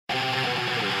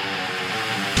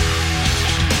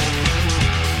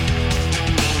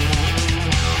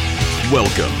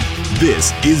Welcome.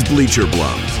 This is Bleacher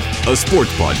Blums, a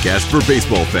sports podcast for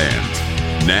baseball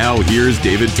fans. Now here's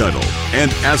David Tuttle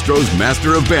and Astros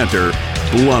master of banter,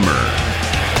 Blummer.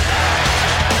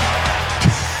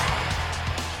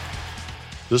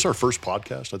 This is our first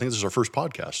podcast. I think this is our first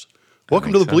podcast.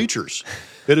 Welcome to the Bleachers.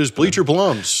 It is Bleacher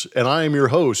Blums, and I am your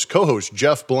host, co-host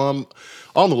Jeff Blum.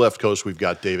 On the left coast, we've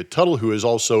got David Tuttle, who is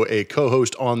also a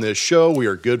co-host on this show. We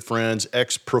are good friends,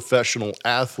 ex-professional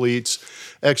athletes,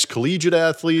 ex-collegiate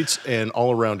athletes, and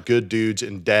all-around good dudes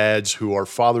and dads who are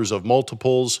fathers of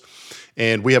multiples.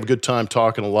 And we have a good time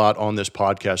talking a lot on this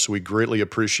podcast, so we greatly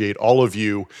appreciate all of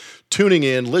you tuning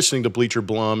in, listening to Bleacher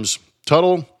Blums.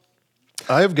 Tuttle,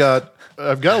 I've got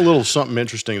a little something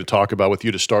interesting to talk about with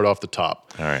you to start off the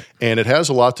top. All right. And it has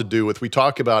a lot to do with, we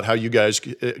talk about how you guys,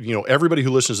 everybody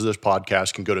who listens to this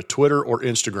podcast can go to Twitter or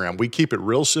Instagram. We keep it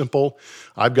real simple.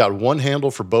 I've got one handle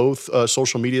for both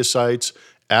social media sites,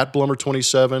 at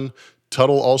Blummer27,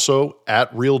 Tuttle also,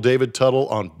 at Real David Tuttle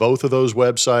on both of those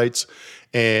websites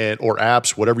or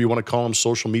apps, whatever you want to call them,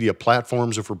 social media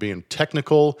platforms if we're being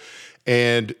technical.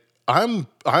 And I'm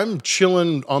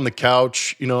chilling on the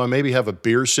couch, I maybe have a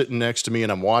beer sitting next to me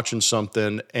and I'm watching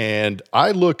something, and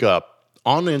I look up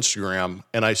on Instagram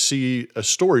and I see a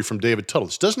story from David Tuttle.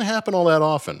 This doesn't happen all that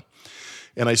often.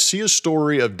 And I see a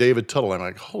story of David Tuttle, and I'm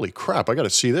like, holy crap, I got to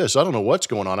see this. I don't know what's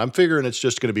going on. I'm figuring it's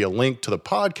just going to be a link to the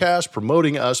podcast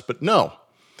promoting us, but no.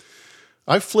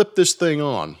 I flip this thing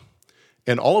on,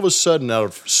 and all of a sudden, out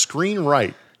of screen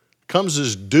right, comes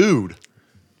this dude,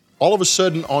 all of a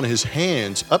sudden on his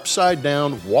hands, upside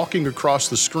down, walking across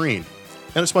the screen.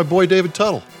 And it's my boy, David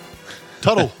Tuttle.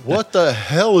 Tuttle, what the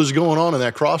hell is going on in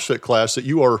that CrossFit class that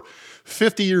you are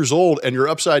 50 years old and you're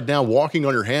upside down walking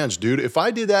on your hands, dude? If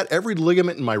I did that, every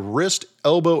ligament in my wrist,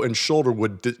 elbow, and shoulder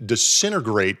would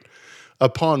disintegrate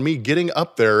upon me getting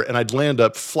up there, and I'd land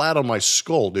up flat on my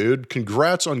skull, dude.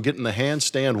 Congrats on getting the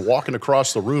handstand, walking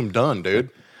across the room done, dude.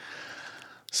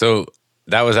 So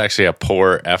that was actually a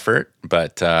poor effort,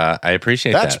 but I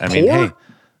appreciate That's that. Poor? I mean, hey,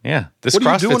 yeah. What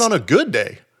are you doing on a good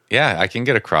day? Yeah, I can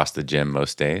get across the gym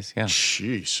most days. Yeah.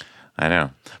 Jeez. I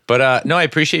know. But no, I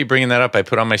appreciate you bringing that up. I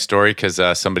put on my story because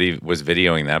somebody was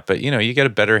videoing that. But, you get a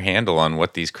better handle on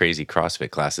what these crazy CrossFit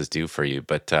classes do for you.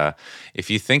 But if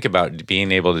you think about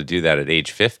being able to do that at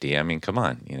age 50, I mean, come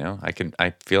on,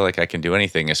 I feel like I can do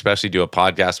anything, especially do a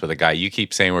podcast with a guy. You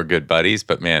keep saying we're good buddies,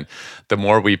 but man, the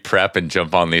more we prep and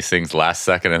jump on these things last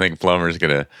second, I think Plummer's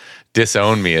going to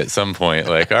disown me at some point.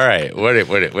 Like, all right,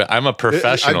 what I'm a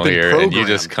professional here, and you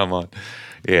just come on.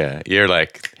 Yeah, you're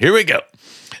like, here we go.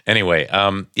 Anyway,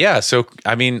 so,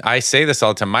 I mean, I say this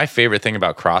all the time. My favorite thing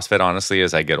about CrossFit, honestly,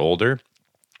 as I get older,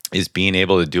 is being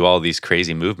able to do all these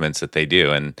crazy movements that they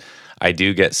do. And I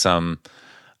do get some,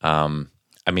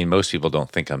 most people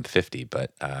don't think I'm 50,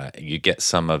 but you get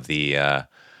some of the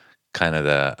kind of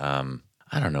the,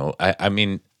 I don't know. I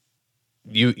mean,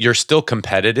 you're still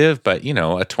competitive, but,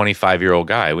 a 25-year-old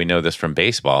guy, we know this from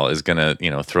baseball, is going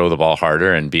to, throw the ball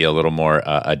harder and be a little more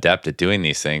adept at doing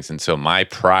these things. And so my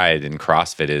pride in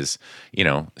CrossFit is,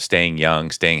 staying young,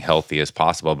 staying healthy as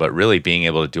possible, but really being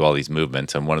able to do all these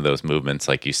movements. And one of those movements,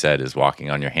 like you said, is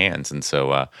walking on your hands. And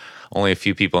so only a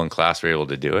few people in class were able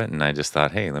to do it. And I just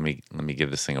thought, hey, let me give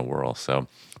this thing a whirl. So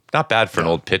not bad for an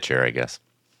old pitcher, I guess.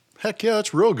 Heck yeah,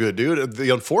 that's real good, dude.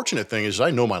 The unfortunate thing is I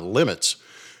know my limits.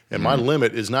 And my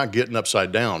limit is not getting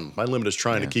upside down. My limit is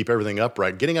trying to keep everything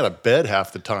upright. Getting out of bed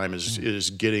half the time is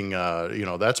getting,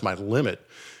 that's my limit.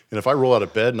 And if I roll out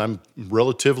of bed and I'm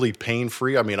relatively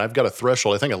pain-free, I mean, I've got a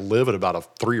threshold. I think I live at about a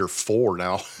 3 or 4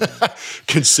 now,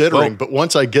 considering. But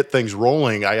once I get things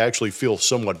rolling, I actually feel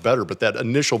somewhat better. But that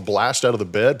initial blast out of the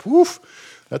bed, woof,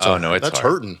 that's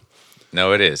hurting.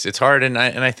 No, it is. It's hard, and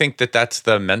I think that's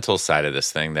the mental side of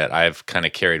this thing that I've kind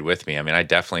of carried with me. I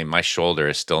mean, my shoulder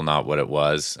is still not what it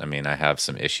was. I mean, I have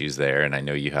some issues there, and I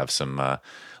know you have some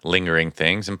lingering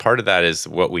things, and part of that is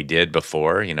what we did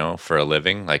before, for a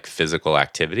living, like physical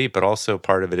activity, but also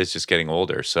part of it is just getting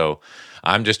older. So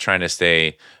I'm just trying to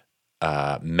stay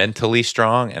mentally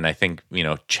strong, and I think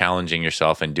challenging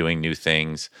yourself and doing new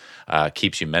things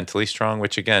keeps you mentally strong,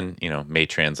 which again may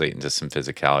translate into some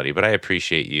physicality. But I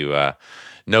appreciate you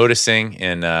noticing,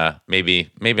 and maybe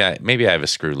I have a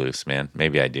screw loose, man.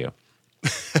 Maybe I do.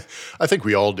 I think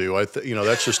we all do.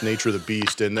 That's just nature of the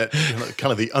beast, and that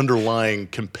kind of the underlying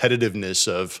competitiveness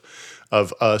of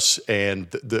us, and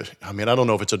I don't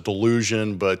know if it's a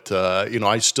delusion, but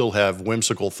I still have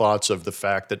whimsical thoughts of the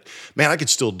fact that, man, I could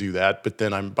still do that, but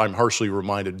then I'm harshly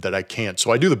reminded that I can't.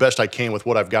 So I do the best I can with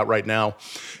what I've got right now.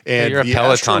 And you're a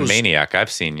Peloton maniac.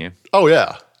 I've seen you. Oh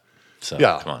yeah. So,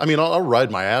 Yeah, come on. I mean, I'll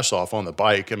ride my ass off on the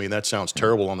bike. I mean, that sounds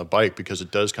terrible on the bike because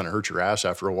it does kind of hurt your ass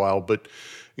after a while. But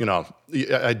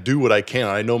I do what I can.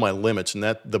 I know my limits, and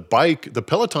that the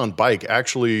Peloton bike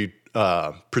actually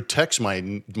protects my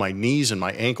knees and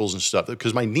my ankles and stuff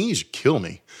because my knees kill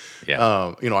me.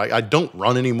 Yeah. I don't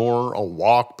run anymore. I'll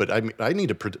walk, but I need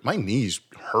to. My knees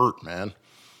hurt, man.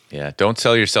 Yeah, don't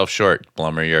sell yourself short,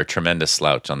 Blummer. You're a tremendous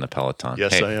slouch on the Peloton.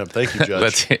 Yes, I am. Thank you,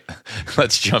 Judge.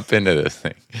 let's jump into this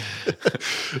thing.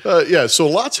 So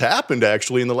lots happened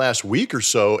actually in the last week or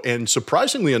so, and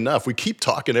surprisingly enough, we keep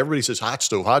talking. Everybody says hot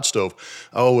stove.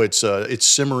 Oh, it's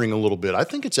simmering a little bit. I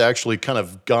think it's actually kind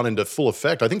of gone into full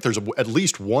effect. I think there's at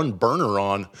least one burner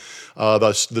on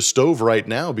the stove right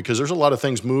now because there's a lot of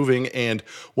things moving. And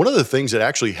one of the things that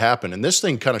actually happened, and this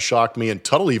thing kind of shocked me, and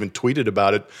Tuttle even tweeted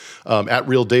about it at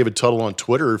Real David Tuttle on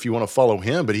Twitter if you want to follow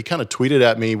him. But he kind of tweeted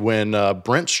at me when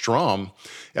Brent Strom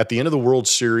at the end of the World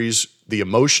Series, the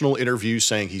emotional interview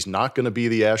saying he's not going to be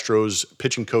the Astros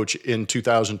pitching coach in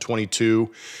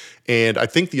 2022. And I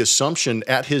think the assumption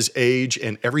at his age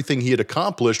and everything he had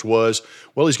accomplished was,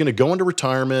 well, he's going to go into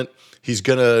retirement. He's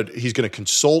going to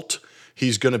consult.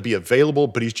 He's going to be available,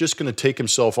 but he's just going to take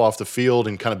himself off the field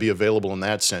and kind of be available in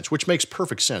that sense, which makes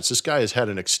perfect sense. This guy has had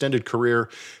an extended career,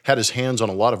 had his hands on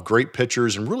a lot of great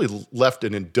pitchers, and really left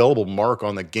an indelible mark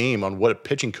on the game on what a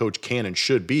pitching coach can and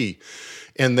should be.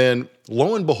 And then,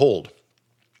 lo and behold,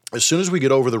 as soon as we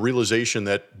get over the realization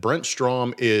that Brent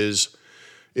Strom is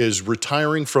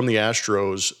retiring from the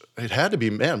Astros, it had to be,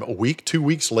 a week, 2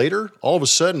 weeks later, all of a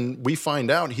sudden we find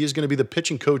out he's going to be the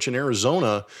pitching coach in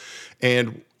Arizona.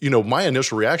 And, my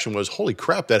initial reaction was, holy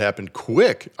crap, that happened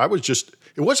quick.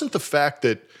 It wasn't the fact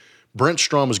that Brent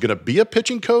Strom was going to be a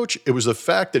pitching coach. It was the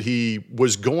fact that he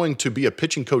was going to be a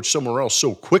pitching coach somewhere else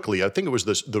so quickly. I think it was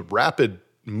the rapid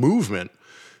movement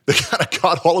that kind of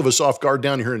caught all of us off guard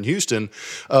down here in Houston.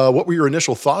 What were your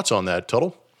initial thoughts on that,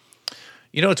 Tuttle?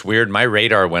 It's weird. My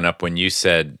radar went up when you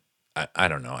said, I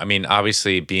don't know. I mean,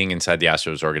 obviously being inside the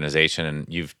Astros organization, and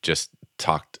you've just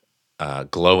talked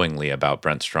glowingly about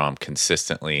Brent Strom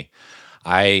consistently,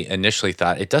 I initially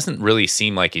thought it doesn't really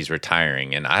seem like he's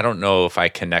retiring. And I don't know if I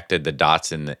connected the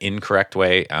dots in the incorrect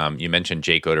way. You mentioned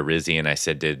Jake Odorizzi, and I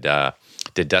said, did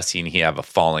Dusty and he have a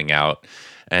falling out?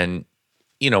 And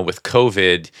with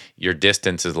COVID, your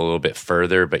distance is a little bit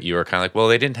further, but you were kind of like, well,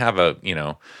 they didn't have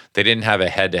a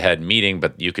head-to-head meeting,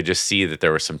 but you could just see that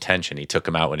there was some tension. He took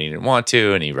him out when he didn't want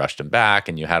to, and he rushed him back,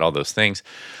 and you had all those things.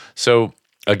 So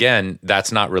again,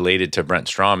 that's not related to Brent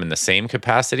Strom in the same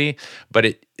capacity,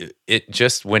 but it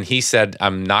just, when he said,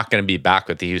 I'm not going to be back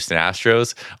with the Houston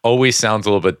Astros, always sounds a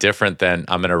little bit different than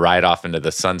I'm going to ride off into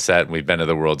the sunset. And we've been to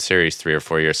the World Series 3 or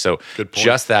 4 years. So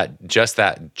just that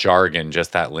jargon,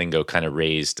 just that lingo kind of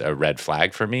raised a red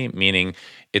flag for me, meaning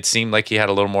it seemed like he had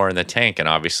a little more in the tank. And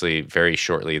obviously very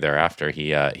shortly thereafter,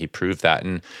 he proved that.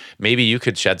 And maybe you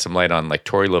could shed some light on, like,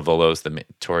 Torey Lovullo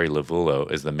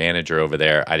is the manager over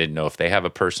there. I didn't know if they have a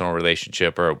personal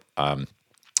relationship or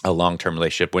a long-term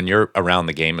relationship. When you're around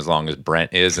the game as long as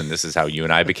Brent is, and this is how you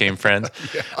and I became friends.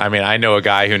 Yeah. I mean, I know a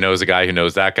guy who knows a guy who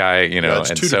knows that guy, It's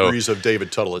and 2 degrees of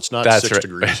David Tuttle. It's not 6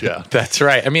 degrees. Yeah. That's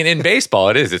right. I mean, in baseball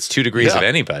it is. It's 2 degrees of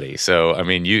anybody. So, I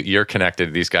mean, you're connected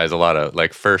to these guys a lot of,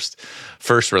 like, first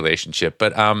relationship.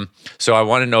 But so I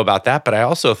want to know about that, but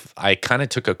I kind of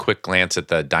took a quick glance at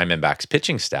the Diamondbacks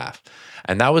pitching staff.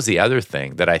 And that was the other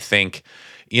thing that I think,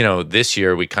 this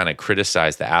year we kind of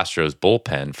criticized the Astros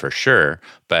bullpen for sure,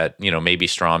 but, maybe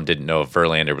Strom didn't know if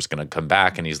Verlander was going to come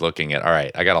back, and he's looking at, all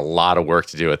right, I got a lot of work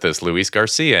to do with this Luis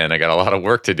Garcia, and I got a lot of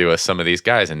work to do with some of these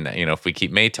guys. And, if we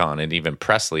keep Maton, and even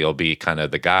Presley will be kind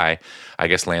of the guy. I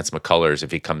guess Lance McCullers,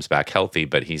 if he comes back healthy,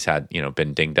 but he's had,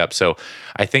 been dinged up. So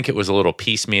I think it was a little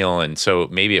piecemeal. And so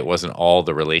maybe it wasn't all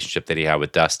the relationship that he had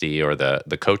with Dusty or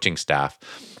the coaching staff.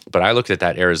 But I looked at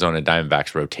that Arizona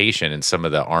Diamondbacks rotation and some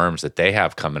of the arms that they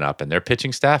have coming up and their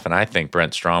pitching staff, and I think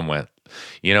Brent Strom went,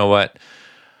 you know what?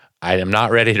 I am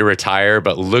not ready to retire,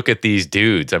 but look at these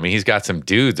dudes. I mean, he's got some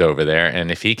dudes over there,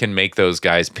 and if he can make those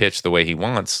guys pitch the way he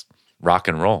wants, rock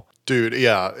and roll. Dude,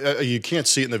 yeah, you can't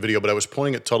see it in the video, but I was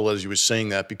pointing at Tuttle as he was saying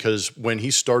that because when he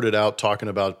started out talking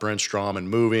about Brent Strom and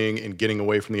moving and getting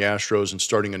away from the Astros and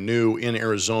starting anew in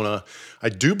Arizona, I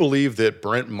do believe that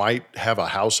Brent might have a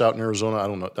house out in Arizona. I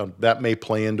don't know. That may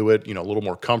play into it, a little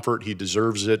more comfort. He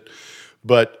deserves it.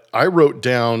 But I wrote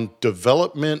down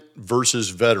development versus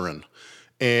veteran.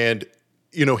 And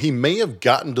he may have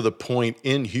gotten to the point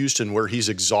in Houston where he's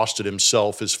exhausted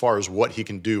himself as far as what he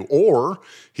can do, or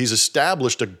he's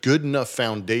established a good enough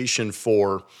foundation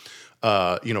for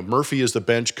Murphy is the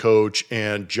bench coach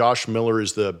and Josh Miller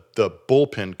is the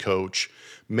bullpen coach.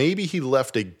 Maybe he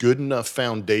left a good enough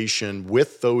foundation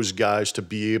with those guys to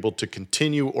be able to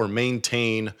continue or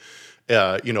maintain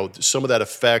some of that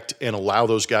effect and allow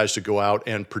those guys to go out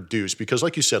and produce. Because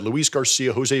like you said, Luis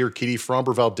Garcia, Jose Urquidy,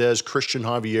 Framber Valdez, Christian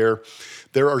Javier,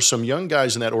 there are some young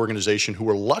guys in that organization who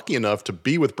were lucky enough to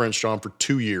be with Brent Strom for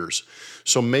 2 years.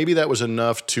 So maybe that was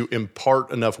enough to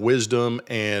impart enough wisdom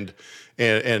and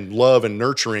love and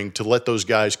nurturing to let those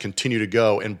guys continue to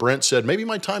go. And Brent said, maybe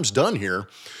my time's done here.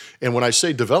 And when I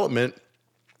say development,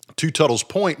 to Tuttle's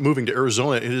point, moving to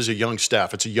Arizona, it is a young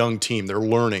staff. It's a young team. They're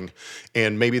learning.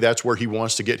 And maybe that's where he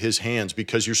wants to get his hands,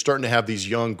 because you're starting to have these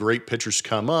young, great pitchers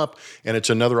come up, and it's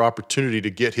another opportunity to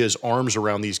get his arms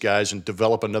around these guys and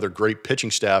develop another great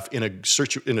pitching staff in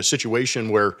a situation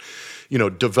where,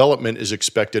 development is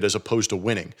expected as opposed to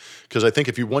winning. Because I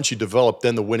think once you develop,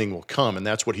 then the winning will come, and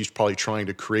that's what he's probably trying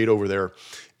to create over there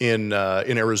in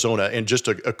Arizona. And just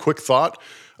a quick thought,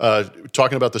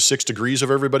 talking about the 6 degrees of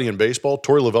everybody in baseball,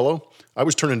 Torey Lovullo, I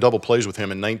was turning double plays with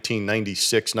him in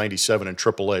 1996, 97 in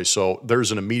AAA. So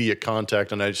there's an immediate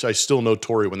contact, and I still know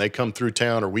Torey. When they come through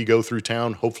town or we go through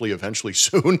town, hopefully eventually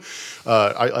soon,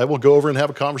 I will go over and have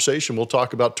a conversation. We'll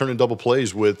talk about turning double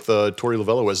plays with Torey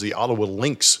Lovullo as the Ottawa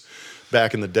Lynx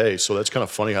back in the day. So that's kind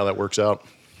of funny how that works out.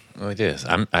 Well, it is.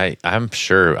 I'm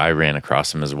sure I ran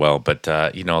across him as well. But,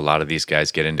 a lot of ththese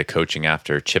guys get into coaching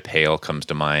after. Chip Hale comes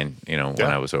to mind, when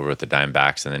I was over at the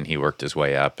Diamondbacks, and then he worked his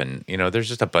way up. And, there's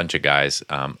just a bunch of guys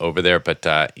over there. But,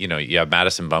 you have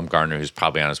Madison Bumgarner, who's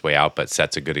probably on his way out, but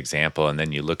sets a good example. And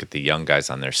then you look at the young guys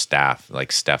on their staff,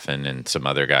 like Stefan and some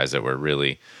other guys that were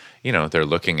really, they're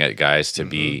looking at guys to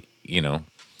be,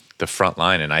 the front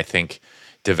line. And I think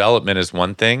development is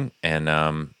one thing, and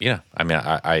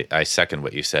I second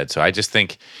what you said. So I just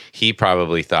think he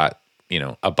probably thought,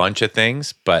 a bunch of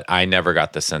things, but I never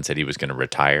got the sense that he was going to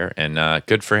retire. And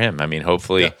good for him. I mean,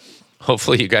 hopefully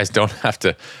you guys don't have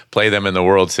to play them in the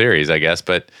World Series, I guess.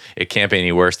 But it can't be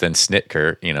any worse than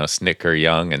Snitker, Snitker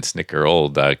young and Snitker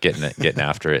old, getting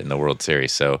after it in the World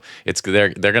Series. So they're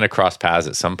going to cross paths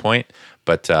at some point.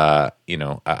 But,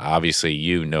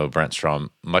 obviously, Brent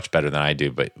Strom much better than I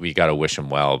do, but we got to wish him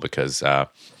well because,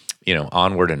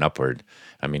 onward and upward.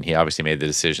 I mean, he obviously made the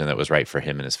decision that was right for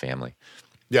him and his family.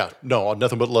 Yeah, no,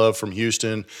 nothing but love from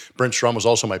Houston. Brent Strom was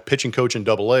also my pitching coach in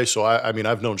AA, so I've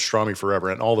known Stromy forever,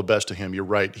 and all the best to him. You're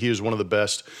right, he is one of the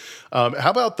best. How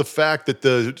about the fact that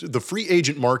the free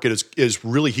agent market is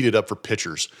really heated up for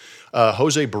pitchers?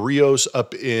 Jose Barrios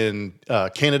up in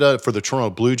Canada for the Toronto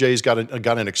Blue Jays got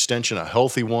an extension, a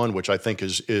healthy one, which I think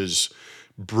is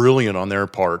brilliant on their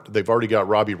part. They've already got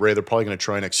Robbie Ray. They're probably going to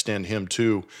try and extend him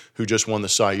too, who just won the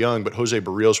Cy Young. But Jose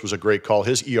Barrios was a great call.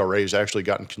 His ERA has actually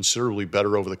gotten considerably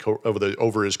better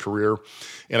over his career,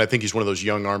 and I think he's one of those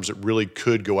young arms that really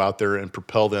could go out there and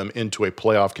propel them into a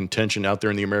playoff contention out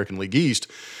there in the American League East.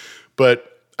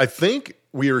 But I think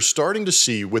we are starting to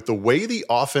see, with the way the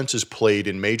offense is played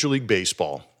in Major League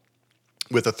Baseball,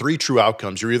 with the 3 true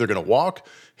outcomes, you're either going to walk,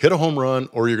 hit a home run,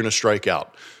 or you're going to strike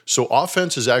out. So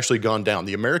offense has actually gone down.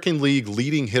 The American League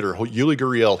leading hitter, Yuli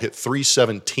Gurriel, hit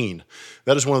 .317.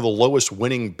 That is one of the lowest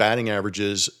winning batting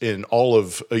averages in all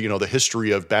of the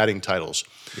history of batting titles.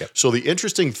 Yep. So the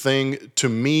interesting thing to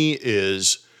me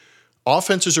is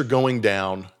offenses are going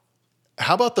down.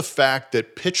 How about the fact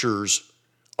that pitchers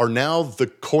are now the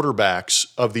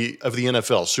quarterbacks of the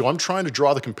NFL? So I'm trying to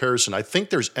draw the comparison. I think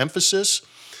there's emphasis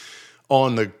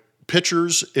on the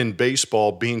pitchers in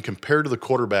baseball being compared to the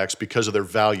quarterbacks because of their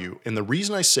value. And the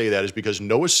reason I say that is because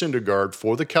Noah Syndergaard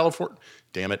for the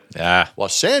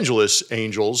Los Angeles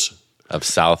Angels of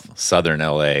southern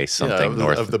LA,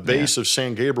 north of the base of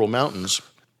San Gabriel Mountains,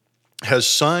 has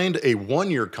signed a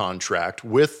 1-year contract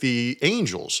with the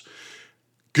Angels.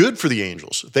 Good for the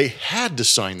Angels. They had to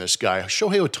sign this guy.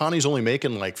 Shohei Ohtani's only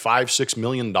making like $5-6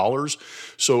 million.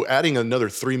 So adding another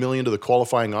 $3 million to the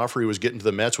qualifying offer he was getting to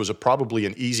the Mets was probably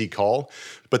an easy call.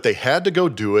 But they had to go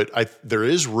do it. There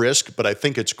is risk, but I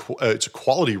think it's a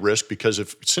quality risk, because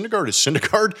if Syndergaard is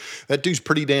Syndergaard, that dude's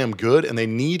pretty damn good, and they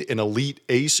need an elite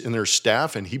ace in their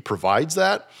staff, and he provides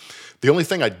that. The only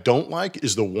thing I don't like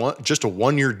is just a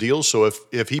 1-year deal. So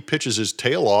if he pitches his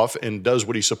tail off and does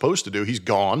what he's supposed to do, he's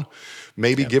gone.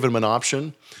 Maybe give him an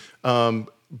option. But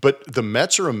the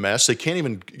Mets are a mess. They can't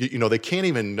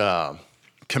even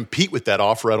compete with that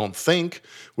offer, I don't think,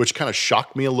 which kind of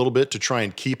shocked me a little bit, to try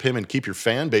and keep him and keep your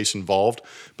fan base involved.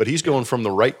 But he's going from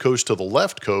the right coast to the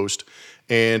left coast.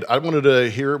 And I wanted to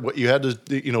hear what you had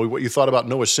to, what you thought about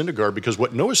Noah Syndergaard, because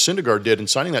what Noah Syndergaard did in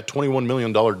signing that $21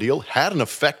 million deal had an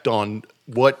effect on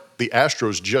what the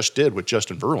Astros just did with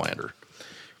Justin Verlander.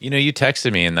 You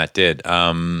texted me and that did.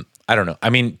 I don't know. I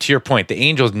mean, to your point, the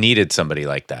Angels needed somebody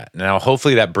like that. Now,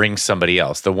 hopefully that brings somebody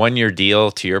else. The 1-year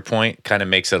deal, to your point, kind of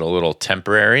makes it a little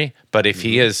temporary. But if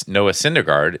he is Noah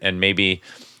Syndergaard, and maybe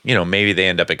they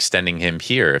end up extending him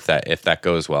here if that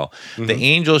goes well. The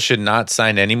Angels should not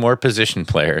sign any more position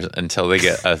players until they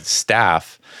get a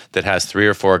staff that has 3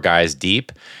 or 4 guys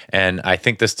deep. And I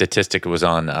think the statistic was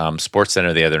on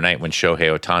SportsCenter the other night when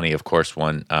Shohei Ohtani, of course,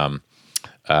 won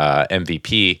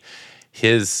MVP.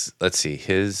 His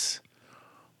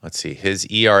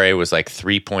ERA was like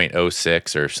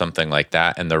 3.06 or something like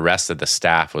that, and the rest of the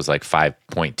staff was like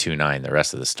 5.29, the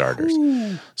rest of the starters.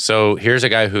 Ooh. So here's a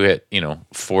guy who hit,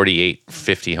 48,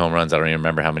 50 home runs. I don't even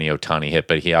remember how many Ohtani hit,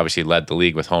 but he obviously led the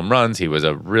league with home runs. He was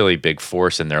a really big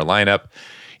force in their lineup,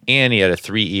 and he had a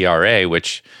 3 ERA,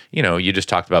 which, you just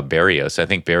talked about Berrios. I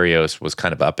think Berrios was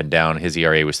kind of up and down. His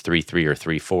ERA was 3.3 or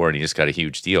 3.4, and he just got a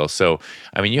huge deal. So,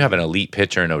 I mean, you have an elite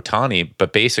pitcher in Ohtani,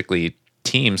 but basically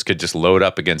teams could just load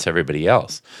up against everybody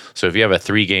else. So if you have a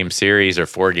 3-game series or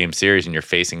 4-game series and you're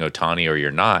facing Ohtani or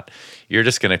you're not, you're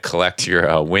just going to collect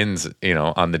your wins,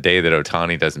 on the day that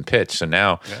Ohtani doesn't pitch. So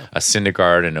now a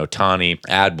Syndergaard and Ohtani,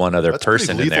 add one other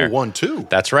person in there. That's a lethal one too.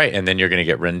 That's right. And then you're going to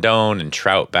get Rendon and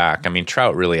Trout back. I mean,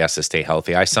 Trout really has to stay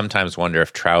healthy. I sometimes wonder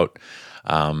if Trout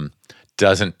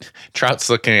Trout's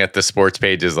looking at the sports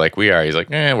pages like we are. He's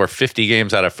like, we're 50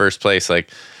 games out of first place.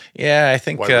 Like, I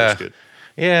think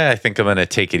I think I'm going to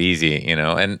take it easy,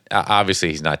 and obviously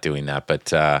he's not doing that.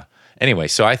 But anyway,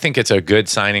 so I think it's a good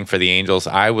signing for the Angels.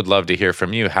 I would love to hear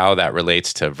from you how that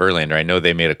relates to Verlander. I know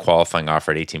they made a qualifying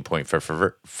offer at 18 point for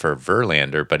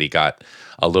Verlander, but he got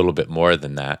a little bit more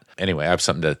than that. Anyway, I have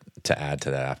something to add to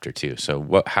that after too.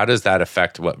 So how does that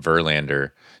affect what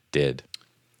Verlander did?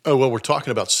 Oh, well, we're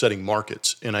talking about setting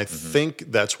markets, and I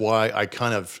think that's why I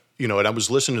kind of, and I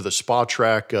was listening to the Spa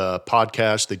Track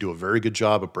podcast. They do a very good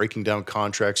job of breaking down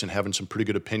contracts and having some pretty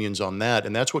good opinions on that,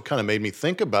 and that's what kind of made me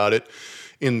think about it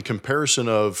in comparison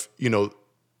of,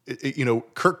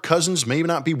 Kirk Cousins may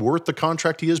not be worth the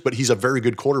contract he is, but he's a very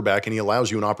good quarterback, and he allows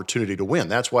you an opportunity to win.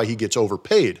 That's why he gets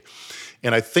overpaid.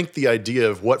 And I think the idea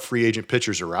of what free agent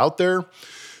pitchers are out there,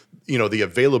 the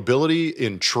availability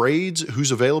in trades,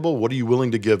 who's available, what are you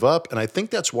willing to give up? And I think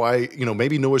that's why,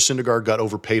 maybe Noah Syndergaard got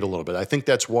overpaid a little bit. I think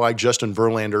that's why Justin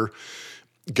Verlander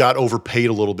got overpaid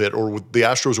a little bit, or the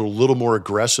Astros were a little more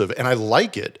aggressive. And I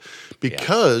like it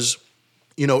because,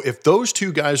 if those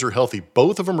two guys are healthy,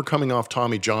 both of them are coming off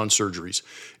Tommy John surgeries.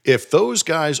 If those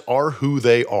guys are who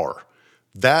they are,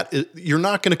 you're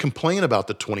not going to complain about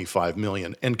the $25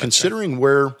 million. And considering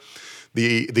where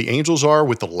the Angels are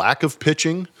with the lack of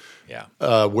pitching,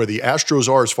 where the Astros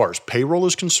are as far as payroll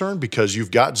is concerned, because you've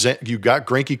got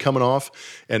Greinke coming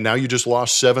off, and now you just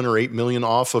lost $7 or $8 million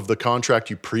off of the contract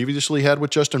you previously had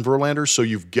with Justin Verlander. So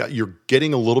you're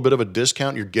getting a little bit of a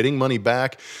discount, you're getting money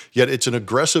back. Yet it's an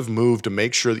aggressive move to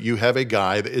make sure that you have a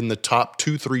guy in the top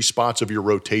 2-3 spots of your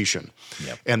rotation,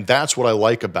 and that's what I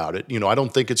like about it. I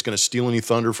don't think it's going to steal any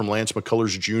thunder from Lance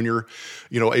McCullers Jr.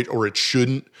 Or it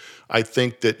shouldn't. I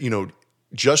think that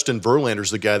Justin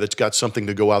Verlander's the guy that's got something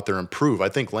to go out there and prove. I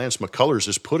think Lance McCullers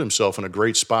has put himself in a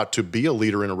great spot to be a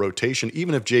leader in a rotation,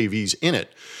 even if JV's in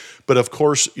it. But of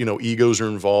course, egos are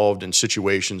involved in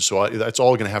situations, so that's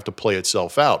all going to have to play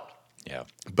itself out. Yeah.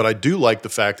 But I do like the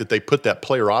fact that they put that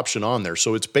player option on there.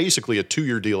 So it's basically a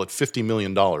 2-year deal at $50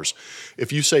 million.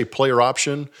 If you say player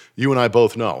option, you and I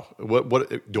both know.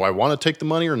 What do I want to take the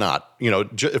money or not?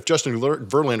 If Justin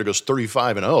Verlander goes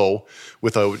 35-0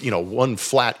 with a one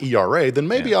flat ERA, then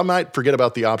maybe I might forget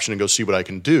about the option and go see what I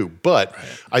can do. But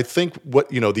I think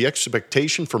the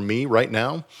expectation for me right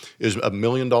now is $1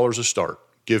 million a start.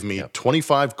 Give me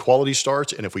 25 quality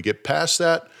starts, and if we get past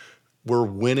that, we're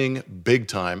winning big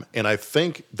time. And I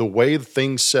think the way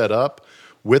things set up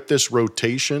with this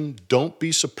rotation, don't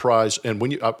be surprised. And I'm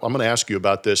going to ask you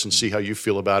about this and see how you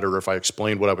feel about it, or if I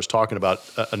explained what I was talking about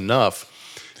enough,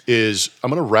 is I'm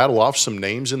going to rattle off some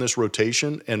names in this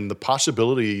rotation and the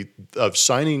possibility of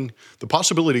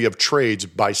trades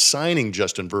by signing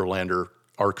Justin Verlander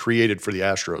are created for the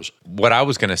Astros. What I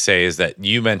was going to say is that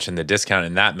you mentioned the discount,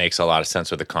 and that makes a lot of sense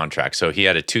with the contract. So he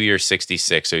had a 2-year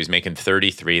 66, so he's making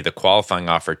 33. The qualifying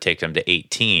offer takes him to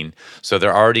 18. So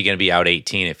they're already going to be out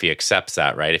 18 if he accepts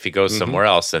that, right? If he goes somewhere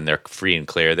else, then they're free and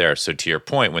clear there. So to your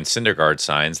point, when Syndergaard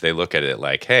signs, they look at it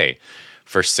like, hey,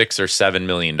 for $6 or $7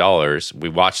 million, we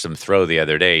watched him throw the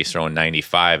other day. He's throwing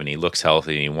 95 and he looks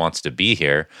healthy and he wants to be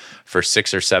here. For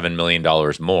 $6 or $7 million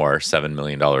more, $7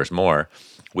 million more,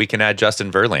 we can add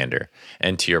Justin Verlander.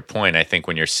 And to your point, I think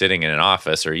when you're sitting in an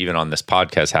office or even on this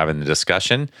podcast having the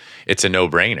discussion, it's a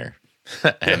no-brainer.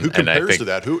 And who and I compares think to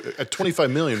that? Who at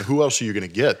 $25 million? Who else are you going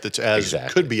to get that's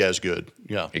could be as good?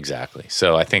 Yeah, exactly.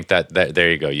 So I think that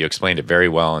there you go. You explained it very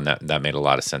well, and that made a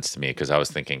lot of sense to me because I was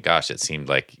thinking, gosh, it seemed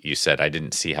like you said I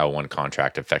didn't see how one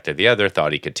contract affected the other.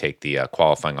 Thought he could take the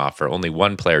qualifying offer. Only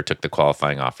one player took the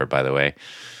qualifying offer, by the way.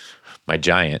 My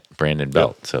Giant, Brandon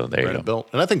Belt. Yep. So there you go. Belt.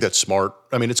 And I think that's smart.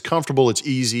 I mean, it's comfortable. It's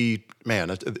easy. Man,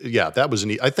 that was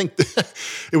I think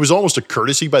it was almost a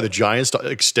courtesy by the Giants to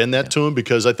extend that to him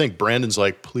because I think Brandon's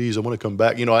like, please, I want to come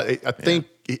back. You know, I think,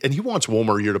 and he wants one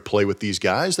more year to play with these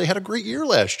guys. They had a great year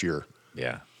last year.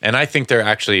 Yeah. And I think they're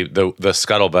actually, the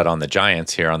scuttlebutt on the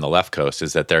Giants here on the left coast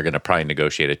is that they're going to probably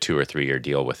negotiate a 2 or 3 year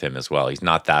deal with him as well. He's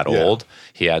not that old.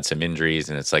 He had some injuries,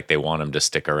 and it's like they want him to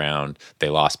stick around. They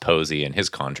lost Posey in his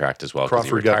contract as well.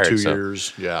 Crawford got 2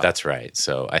 years. Yeah. That's right.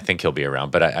 So I think he'll be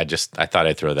around. But I thought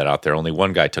I'd throw that out there. Only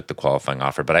one guy took the qualifying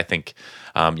offer. But I think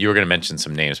you were going to mention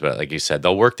some names, but like you said,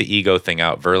 they'll work the ego thing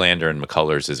out. Verlander and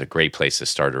McCullers is a great place to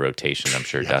start a rotation. I'm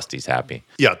sure Dusty's happy.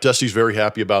 Yeah, Dusty's very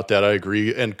happy about that. I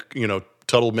agree. And, you know,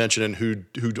 Tuttle mentioning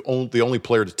the only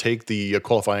player to take the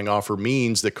qualifying offer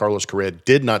means that Carlos Correa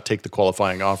did not take the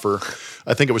qualifying offer.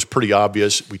 I think it was pretty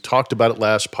obvious. We talked about it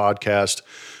last podcast,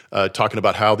 talking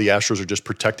about how the Astros are just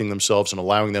protecting themselves and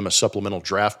allowing them a supplemental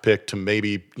draft pick to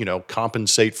maybe, you know,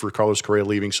 compensate for Carlos Correa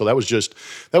leaving. So that was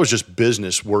just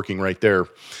business working right there.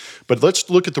 But let's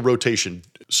look at the rotation.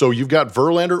 So you've got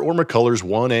Verlander or McCullers,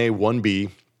 1A,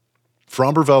 1B,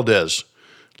 Framber Valdez,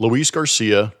 Luis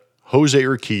Garcia, Jose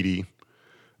Urquidy.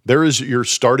 There's your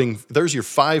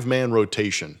 5-man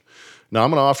rotation. Now, I'm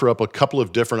going to offer up a couple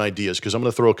of different ideas because I'm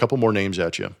going to throw a couple more names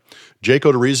at you. Jake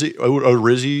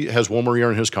Odorizzi has one more year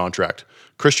in his contract.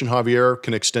 Christian Javier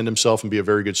can extend himself and be a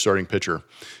very good starting pitcher.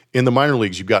 In the minor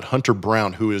leagues, you've got Hunter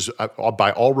Brown, who is,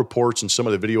 by all reports and some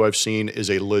of the video I've seen,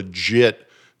 is a legit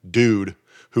dude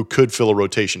who could fill a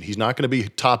rotation. He's not going to be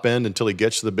top end until he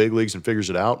gets to the big leagues and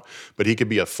figures it out, but he could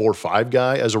be a 4-5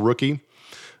 guy as a rookie.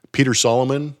 Peter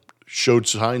Solomon showed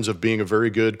signs of being a very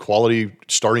good quality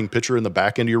starting pitcher in the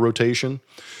back end of your rotation.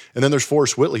 And then there's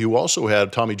Forrest Whitley, who also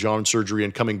had Tommy John surgery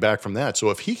and coming back from that. So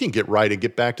if he can get right and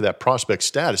get back to that prospect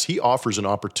status, he offers an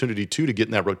opportunity to get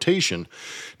in that rotation.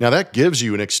 Now that gives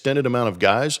you an extended amount of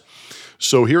guys.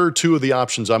 So here are 2 of the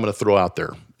options I'm going to throw out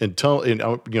there. And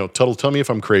Tuttle, tell me if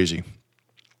I'm crazy.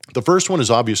 The first one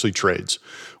is obviously trades.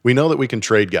 We know that we can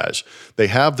trade guys. They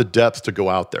have the depth to go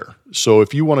out there. So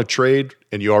if you want to trade,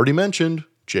 and you already mentioned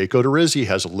Jake Odorizzi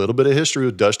has a little bit of history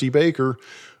with Dusty Baker.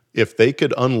 If they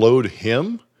could unload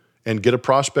him and get a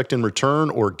prospect in return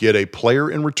or get a player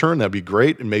in return, that'd be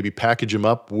great, and maybe package him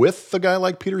up with a guy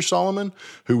like Peter Solomon,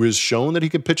 who has shown that he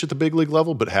could pitch at the big league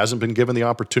level but hasn't been given the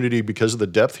opportunity because of the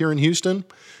depth here in Houston.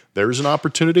 There's an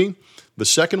opportunity. The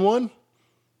second one,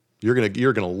 you're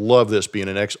gonna love this, being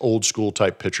an old school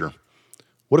type pitcher.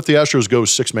 What if the Astros go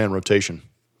 6-man rotation?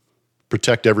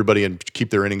 Protect everybody and keep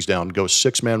their innings down. Go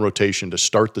 6-man rotation to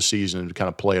start the season and to kind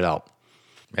of play it out.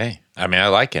 Hey, I mean, I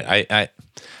like it.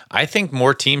 I think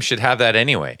more teams should have that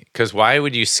anyway. Because why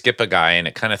would you skip a guy and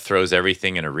it kind of throws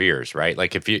everything in arrears, right?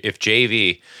 Like if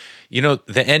JV, you know,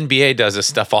 the NBA does this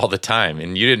stuff all the time,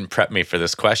 and you didn't prep me for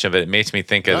this question, but it makes me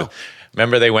think of.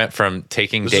 Remember, they went from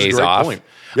taking days off.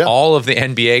 Yeah. All of the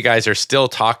NBA guys are still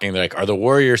talking. They're like, are the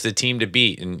Warriors the team to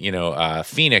beat? And, you know,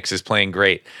 Phoenix is playing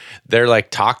great. They're like,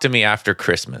 talk to me after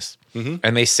Christmas. Mm-hmm.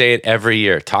 And they say it every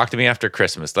year. Talk to me after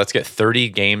Christmas. Let's get 30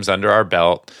 games under our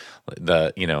belt.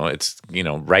 It's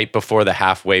right before the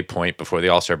halfway point, before the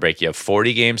All-Star break. You have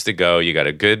 40 games to go. You got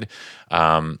a good,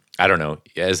 I don't know,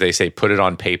 as they say, put it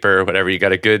on paper or whatever. You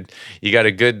got a good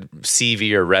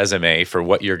CV or resume for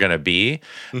what you're going to be.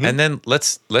 Mm-hmm. And then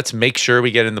let's make sure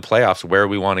we get in the playoffs where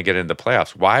we want to get into the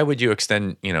playoffs. Why would you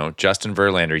extend, Justin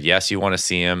Verlander? Yes, you want to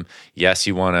see him. Yes,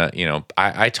 you want to,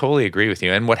 I totally agree with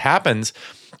you. And what happens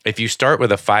if you start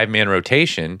with a 5-man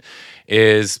rotation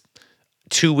is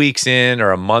 2 weeks in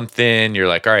or a month in, you're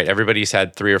like, all right, everybody's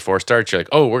had 3 or 4 starts. You're like,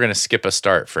 oh, we're going to skip a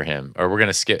start for him, or we're going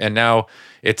to skip. And now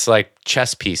it's like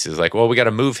chess pieces. Like, well, we got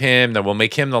to move him, then we'll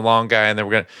make him the long guy. And then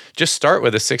we're going to just start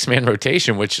with a 6-man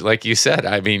rotation, which, like you said,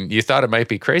 I mean, you thought it might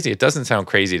be crazy. It doesn't sound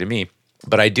crazy to me.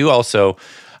 But I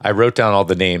wrote down all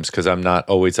the names because I'm not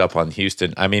always up on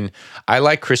Houston. I mean, I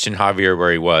like Christian Javier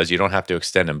where he was. You don't have to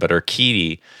extend him. But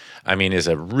Urquidy, I mean, is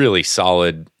a really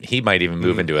solid. He might even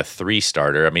move into a 3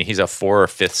 starter. I mean, he's a 4 or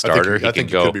 5th starter. I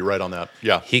think you could be right on that.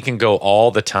 Yeah, he can go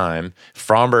all the time.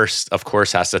 Framber, of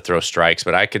course, has to throw strikes,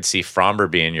 but I could see Framber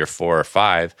being your 4 or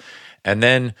 5, and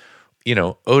then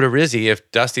Odorizzi,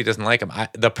 if Dusty doesn't like him.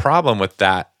 The problem with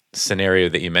that scenario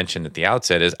that you mentioned at the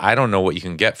outset is I don't know what you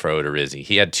can get for Odorizzi.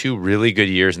 He had 2 really good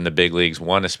years in the big leagues.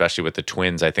 One, especially with the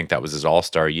Twins, I think that was his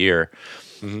all-star year,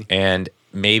 and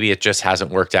maybe it just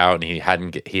hasn't worked out and he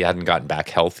hadn't gotten back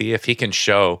healthy. If he can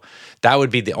show, that would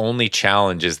be the only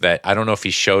challenge, is that I don't know if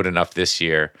he showed enough this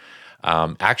year.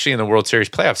 Actually, in the World Series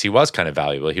playoffs, he was kind of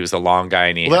valuable. He was a long guy,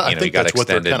 and I think he got that's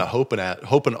extended. what they're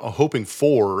kind of hoping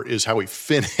for is how he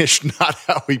finished, not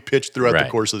how he pitched throughout the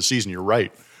course of the season. You're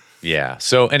right. Yeah.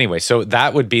 So anyway, so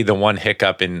that would be the one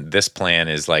hiccup in this plan,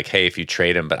 is like, hey, if you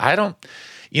trade him, but I don't.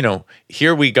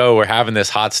 Here we go. We're having this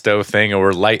hot stove thing, and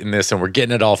we're lighting this, and we're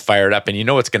getting it all fired up. And you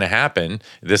know what's going to happen?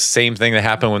 This same thing that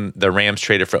happened when the Rams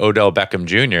traded for Odell Beckham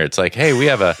Jr. It's like, hey, we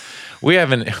have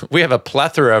a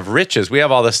plethora of riches. We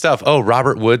have all this stuff. Oh,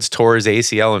 Robert Woods tore his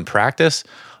ACL in practice.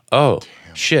 Oh,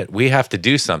 shit, we have to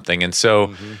do something. And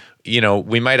so,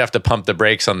 we might have to pump the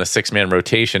brakes on the 6-man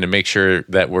rotation to make sure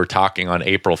that we're talking on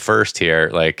April 1st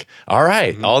here. Like, all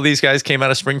right, all these guys came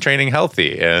out of spring training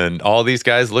healthy, and all these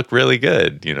guys look really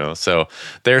good, So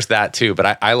there's that too.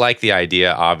 But I like the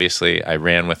idea. Obviously, I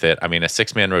ran with it. I mean, a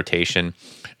 6-man rotation,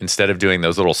 instead of doing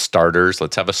those little starters,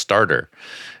 let's have a starter.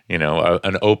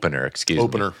 An opener, excuse me.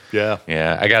 Opener, yeah.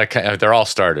 Yeah, they're all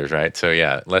starters, right? So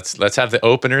yeah, let's have the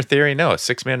opener theory. No, a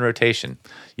 6-man rotation.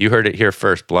 You heard it here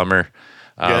first, Blummer.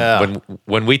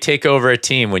 When we take over a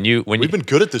team, we've been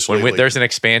good at this lately. There's an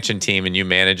expansion team and you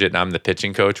manage it and I'm the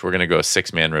pitching coach, we're going to go a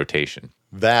 6-man rotation.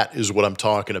 That is what I'm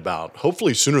talking about.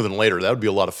 Hopefully sooner than later. That would be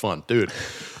a lot of fun, dude.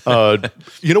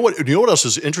 You know what else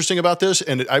is interesting about this?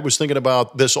 And I was thinking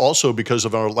about this also because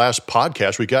of our last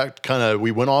podcast.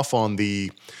 We went off on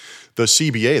the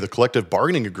CBA, the collective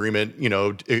bargaining agreement,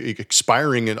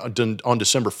 expiring on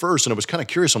December 1st. And I was kind of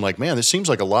curious. I'm like, man, this seems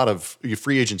like a lot of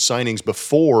free agent signings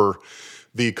before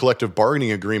the collective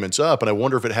bargaining agreement's up. And I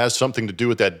wonder if it has something to do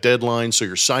with that deadline. So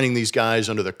you're signing these guys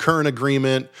under the current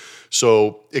agreement.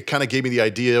 So it kind of gave me the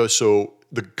idea. So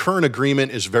the current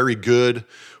agreement is very good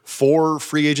for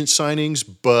free agent signings,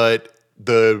 but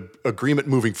the agreement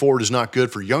moving forward is not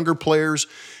good for younger players.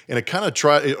 And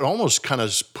it almost kind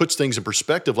of puts things in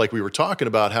perspective, like we were talking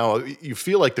about, how you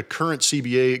feel like the current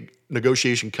CBA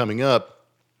negotiation coming up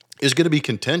is going to be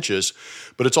contentious,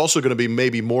 but it's also going to be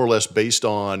maybe more or less based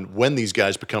on when these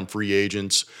guys become free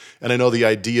agents. And I know the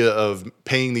idea of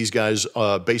paying these guys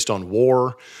based on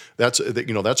WAR, that's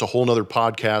a whole nother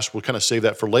podcast. We'll kind of save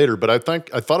that for later. But I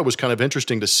thought it was kind of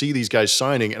interesting to see these guys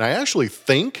signing. And I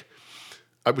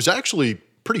was actually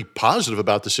pretty positive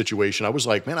about the situation. I was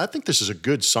like, man, I think this is a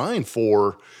good sign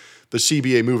for the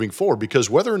CBA moving forward, because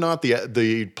whether or not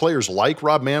the players like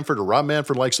Rob Manfred or Rob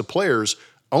Manfred likes the players,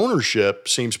 ownership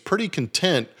seems pretty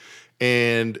content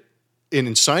and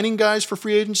in signing guys for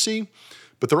free agency,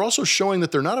 but they're also showing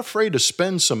that they're not afraid to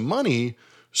spend some money.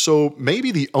 So maybe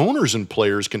the owners and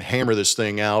players can hammer this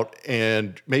thing out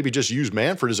and maybe just use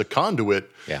Manfred as a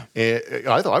conduit. Yeah. And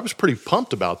I was pretty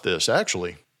pumped about this,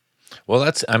 actually. Well,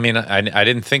 I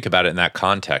didn't think about it in that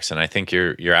context, and I think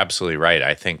you're absolutely right.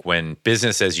 I think when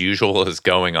business as usual is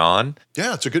going on,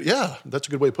 that's a good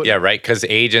way to put it. Yeah, right, because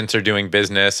agents are doing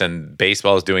business and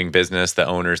baseball is doing business, the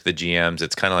owners, the GMs.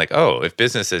 It's kind of like, oh, if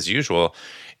business as usual,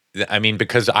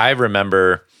 because I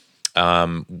remember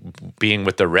being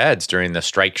with the Reds during the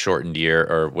strike shortened year,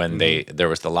 or when there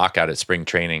was the lockout at spring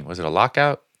training. Was it a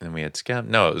lockout? And we had scab.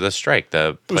 No, it was a strike.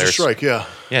 The players, it was a strike, yeah.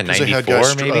 Yeah, 94 they had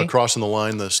guys, maybe crossing the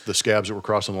line. The scabs that were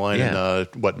crossing the line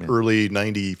in early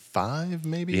 95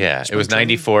 maybe. Yeah, it was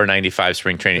 94, 95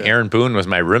 spring training. Yeah. Aaron Boone was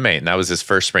my roommate, and that was his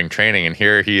first spring training. And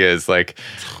here he is, like,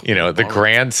 the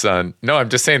grandson. No, I'm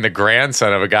just saying the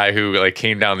grandson of a guy who like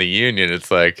came down the Union. It's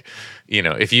like,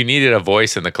 if you needed a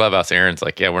voice in the clubhouse, Aaron's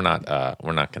like, yeah, we're not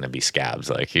going to be scabs.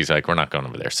 Like, he's like, we're not going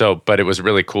over there. So, but it was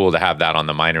really cool to have that on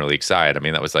the minor league side. I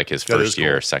mean, that was like his first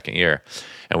year, cool. Second year.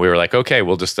 And we were like, okay,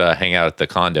 we'll just hang out at the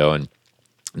condo and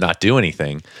not do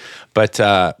anything. But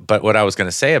what I was going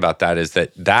to say about that is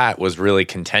that was really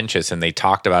contentious, and they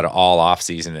talked about it all off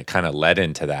season. It kind of led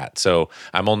into that. So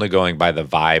I'm only going by the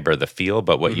vibe or the feel,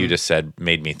 but what you just said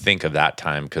made me think of that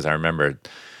time, because I remember,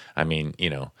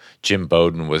 Jim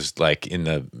Bowden was like in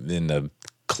the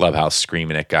clubhouse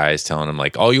screaming at guys, telling them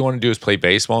like, all you want to do is play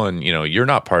baseball, and you're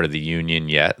not part of the union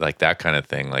yet, like that kind of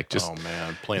thing. Like, just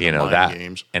playing the mind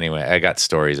games. Anyway, I got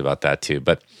stories about that too,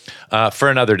 but for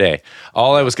another day.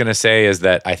 All I was going to say is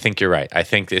that I think you're right. I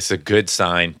think it's a good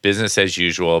sign, business as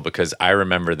usual, because I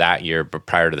remember that year, but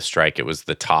prior to the strike, it was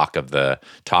the talk of the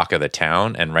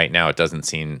town, and right now it doesn't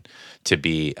seem to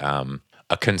be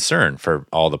a concern for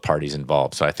all the parties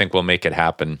involved. So I think we'll make it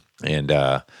happen. And,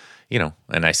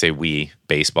 and I say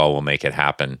baseball will make it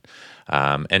happen.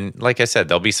 And like I said,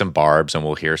 there'll be some barbs and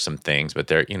we'll hear some things, but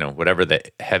whatever the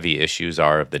heavy issues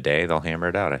are of the day, they'll hammer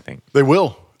it out, I think. They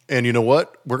will. And you know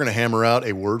what? We're going to hammer out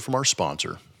a word from our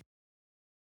sponsor.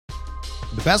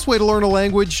 The best way to learn a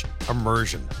language?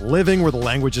 Immersion. Living where the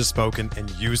language is spoken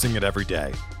and using it every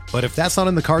day. But if that's not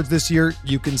in the cards this year,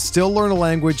 you can still learn a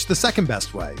language the second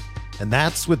best way, and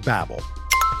that's with Babbel.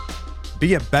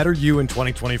 Be a better you in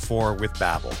 2024 with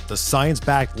Babbel, the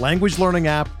science-backed language learning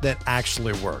app that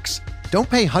actually works. Don't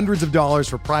pay hundreds of dollars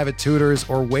for private tutors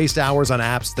or waste hours on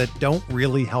apps that don't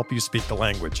really help you speak the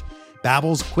language.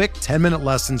 Babbel's quick 10-minute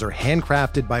lessons are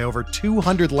handcrafted by over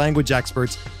 200 language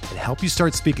experts and help you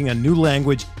start speaking a new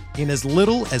language in as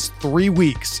little as 3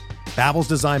 weeks. Babbel's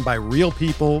designed by real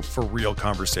people for real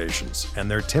conversations,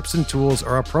 and their tips and tools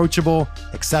are approachable,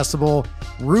 accessible,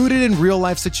 rooted in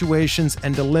real-life situations,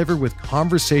 and delivered with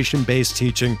conversation-based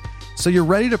teaching, so you're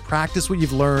ready to practice what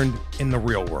you've learned in the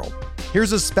real world.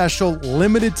 Here's a special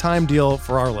limited-time deal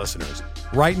for our listeners.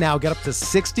 Right now, get up to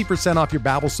 60% off your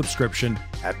Babbel subscription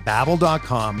at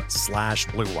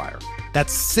babbel.com/Blue Wire.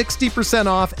 That's 60%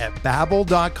 off at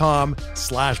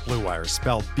babbel.com/Blue Wire,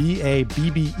 spelled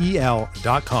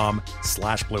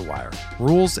BABBEL.com/Blue Wire.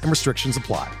 Rules and restrictions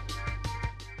apply.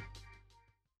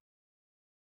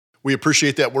 We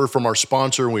appreciate that word from our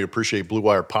sponsor, and we appreciate Blue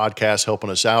Wire Podcast helping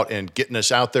us out and getting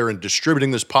us out there and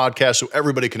distributing this podcast so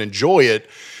everybody can enjoy it.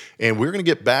 And we're going to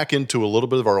get back into a little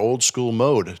bit of our old school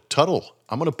mode. Tuttle,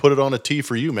 I'm going to put it on a tee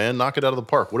for you, man. Knock it out of the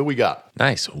park. What do we got?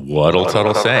 Nice. What'll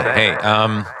Tuttle say? Hey,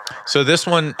 so this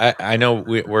one, I know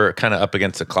we're kind of up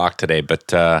against the clock today,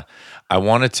 but I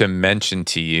wanted to mention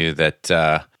to you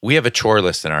that we have a chore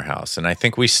list in our house. And I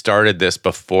think we started this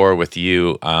before with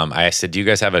you. I said, do you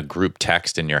guys have a group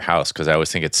text in your house? Because I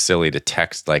always think it's silly to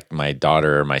text like my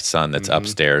daughter or my son that's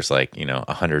upstairs, like,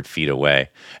 100 feet away.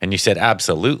 And you said,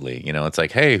 absolutely. It's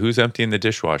like, hey, who's emptying the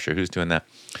dishwasher? Who's doing that?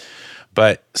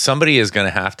 But somebody is going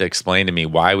to have to explain to me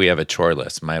why we have a chore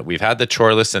list. We've had the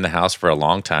chore list in the house for a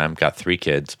long time, got 3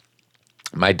 kids.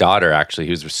 My daughter, actually,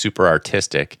 who's super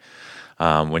artistic,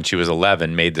 when she was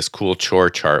 11, made this cool chore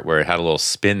chart where it had a little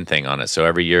spin thing on it. So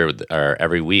every year or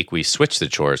every week, we switch the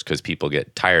chores because people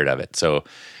get tired of it. So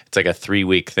it's like a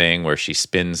 3-week thing where she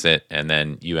spins it, and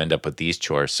then you end up with these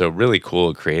chores. So really cool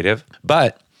and creative.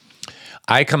 But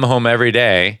I come home every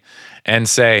day and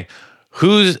say,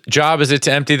 whose job is it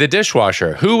to empty the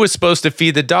dishwasher? Who was supposed to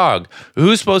feed the dog?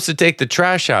 Who's supposed to take the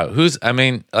trash out?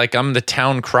 I'm the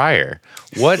town crier.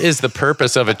 What is the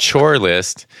purpose of a chore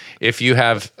list if you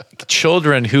have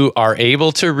children who are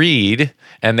able to read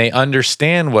and they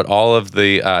understand what all of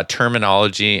the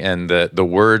terminology and the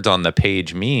words on the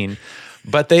page mean,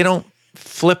 but they don't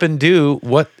flip and do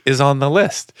what is on the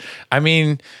list?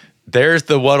 There's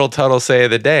the What'll Tuttle say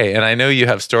of the day. And I know you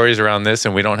have stories around this,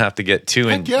 and we don't have to get too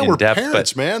in depth. We're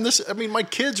parents, man. My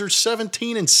kids are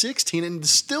 17 and 16 and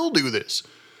still do this.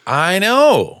 I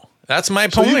know. That's my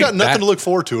point. So you got nothing to look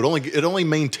forward to. It only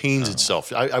maintains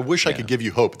itself. I wish I could give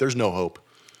you hope. There's no hope.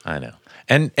 I know.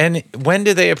 And when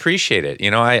do they appreciate it?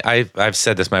 I've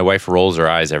said this. My wife rolls her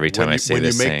eyes every time I say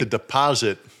this. When you make the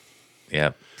deposit.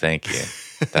 Yep. Thank you.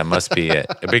 That must be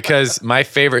it. Because my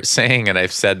favorite saying, and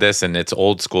I've said this, and it's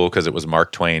old school because it was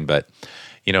Mark Twain, but,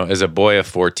 as a boy of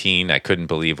 14, I couldn't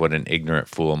believe what an ignorant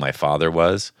fool my father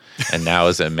was. And now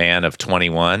as a man of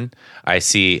 21, I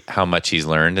see how much he's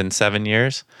learned in 7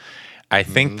 years. I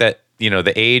think that,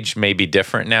 the age may be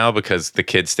different now because the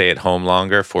kids stay at home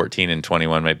longer, 14 and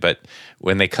 21, but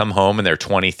when they come home and they're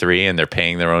 23 and they're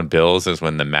paying their own bills is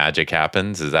when the magic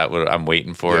happens. Is that what I'm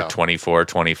waiting for? Yeah. 24,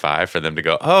 25 for them to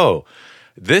go, oh,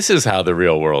 this is how the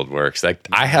real world works. Like,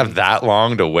 I have that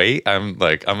long to wait. I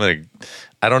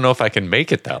don't know if I can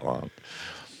make it that long.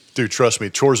 Dude, trust me,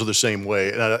 chores are the same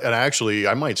way. And actually,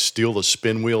 I might steal the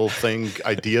spin wheel thing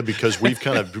idea because we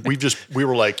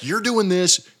were like, you're doing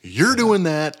this, you're doing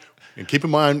that. And keep in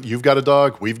mind, you've got a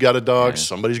dog, we've got a dog. Yeah.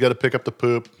 Somebody's got to pick up the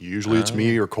poop. Usually it's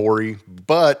me or Corey.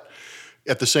 But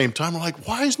at the same time, we're like,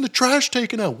 why isn't the trash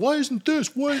taken out? Why isn't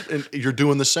this? What? And you're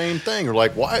doing the same thing. You're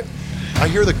like, why? I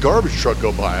hear the garbage truck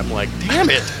go by. I'm like, damn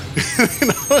it.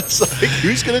 It's like,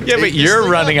 who's going to take but you're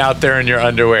running out there in your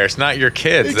underwear. It's not your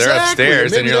kids. Exactly. They're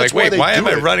upstairs. And you're like, wait, why am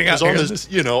I running out here?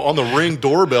 On the Ring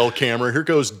doorbell camera, here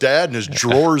goes Dad in his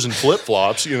drawers and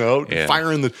flip-flops,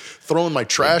 throwing my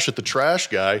trash at the trash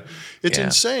guy. It's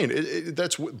insane.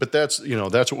 That's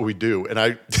what we do.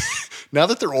 And now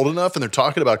that they're old enough and they're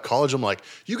talking about college, I'm like,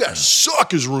 you guys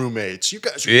suck as roommates. You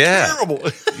guys are terrible.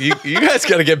 you guys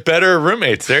got to get better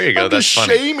roommates. There you go. That's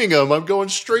funny. Shaming them. I'm going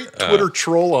straight Twitter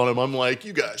troll on them. I'm like,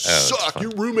 you guys suck.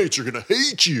 Your roommates are going to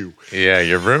hate you. Yeah,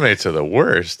 your roommates are the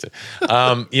worst.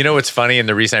 What's funny, and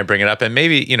the reason I bring it up, and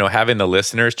maybe, having the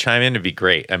listeners chime in would be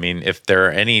great. If there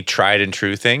are any tried and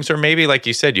true things, or maybe, like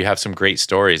you said, you have some great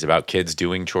stories about kids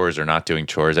doing chores or not doing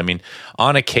chores.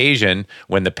 On occasion,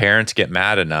 when the parents get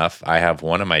mad enough, I have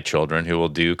one of my children who will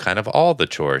do kind of all the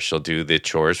chores. She'll do the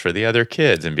chores for the other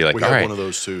kids and be like, We all have right, one of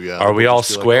those too, yeah. are we We'll all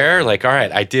just be square? like, Like, all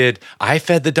right, I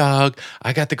fed the dog.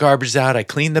 I got the garbage out. I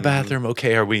cleaned the bathroom.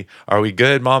 Okay, are we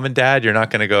good, Mom and Dad? You're not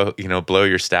going to go, blow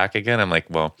your stack again? I'm like,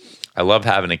 well, I love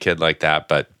having a kid like that,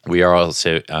 but we are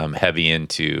also heavy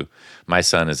into, my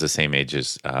son is the same age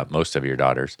as most of your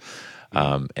daughters.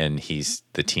 And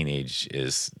the teenage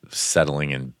is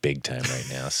settling in big time right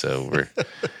now. So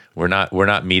we're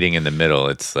not meeting in the middle.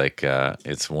 It's like,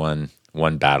 it's one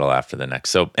battle after the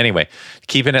next. So anyway,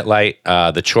 keeping it light.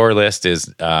 The chore list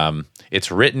is,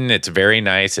 it's written, it's very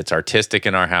nice. It's artistic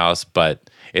in our house, but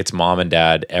it's Mom and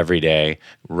Dad every day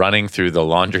running through the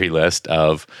laundry list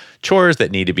of chores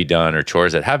that need to be done, or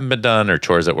chores that haven't been done, or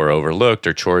chores that were overlooked,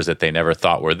 or chores that they never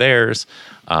thought were theirs.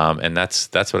 And that's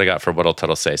what I got for What'll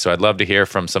Tuttle Say. So I'd love to hear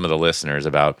from some of the listeners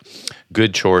about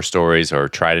good chore stories or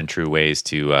tried and true ways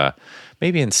to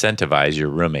maybe incentivize your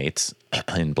roommates,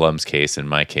 in Blum's case, in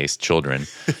my case, children,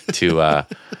 to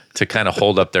kind of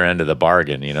hold up their end of the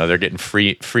bargain. They're getting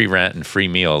free rent and free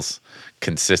meals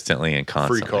consistently and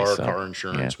constantly. Free car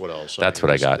insurance. Yeah. What else? That's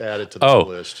what I got. Add it to the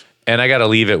list. And I got to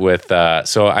leave it with,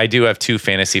 so I do have 2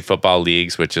 fantasy football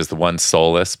leagues, which is the one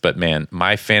soulless, but man,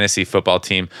 my fantasy football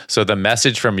team. So the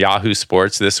message from Yahoo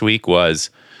Sports this week was,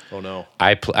 oh no,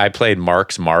 I played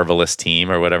Mark's marvelous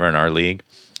team or whatever in our league.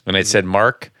 And it said,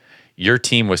 Mark, your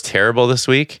team was terrible this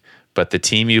week, but the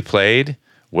team you played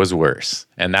was worse.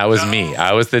 And that was me.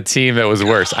 I was the team that was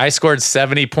worse. I scored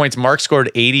 70 points. Mark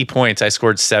scored 80 points. I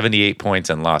scored 78 points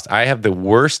and lost. I have the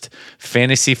worst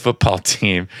fantasy football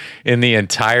team in the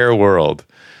entire world.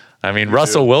 I mean,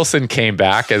 Russell Wilson came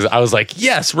back as I was like,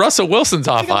 yes, Russell Wilson's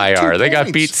off IR. They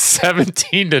got beat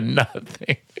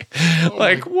 17-0.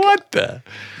 Like, what the?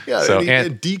 Yeah, so,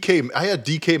 and DK, I had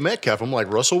DK Metcalf. I'm like,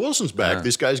 Russell Wilson's back.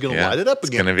 This guy's going to light it up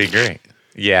again. It's going to be great.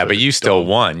 Yeah, but you still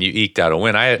won. You eked out a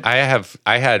win. I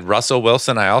had Russell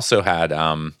Wilson. I also had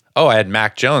I had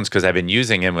Mac Jones because I've been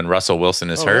using him when Russell Wilson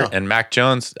is hurt. Yeah. And Mac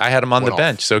Jones, I had him on the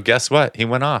bench. So guess what? He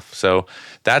went off. So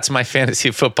that's my fantasy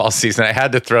football season. I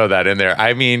had to throw that in there.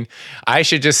 I mean, I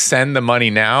should just send the money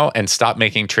now and stop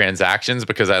making transactions,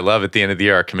 because I love at the end of the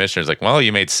year, our commissioner's like, well,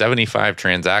 you made 75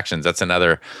 transactions. That's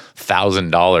another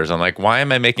 $1,000. I'm like, why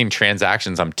am I making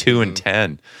transactions? I'm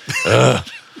 2-10. Ugh.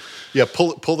 Yeah,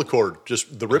 pull the cord.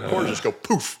 Just the ripcord, just go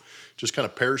poof. Just kind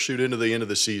of parachute into the end of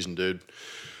the season, dude.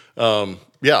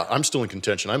 Yeah, I'm still in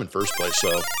contention. I'm in first place,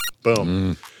 so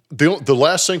boom. The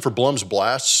last thing for Blum's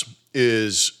Blasts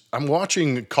is I'm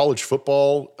watching college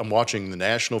football. I'm watching the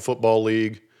National Football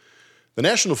League. The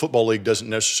National Football League doesn't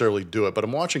necessarily do it, but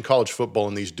I'm watching college football,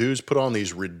 and these dudes put on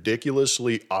these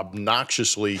ridiculously,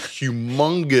 obnoxiously,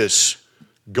 humongous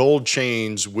gold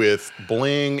chains with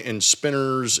bling and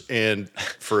spinners and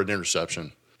for an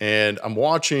interception. And I'm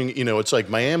watching, it's like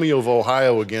Miami of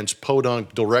Ohio against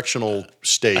Podunk Directional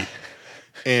State.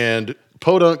 And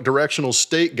Podunk Directional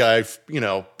State guy,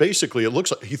 basically it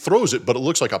looks like he throws it, but it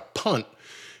looks like a punt.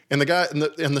 And the guy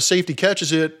and the safety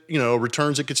catches it,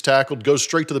 returns it, gets tackled, goes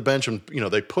straight to the bench, and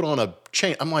they put on a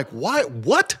chain. I'm like, why?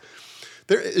 What?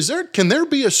 Can there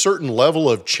be a certain level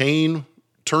of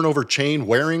turnover chain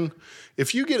wearing?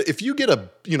 If you get an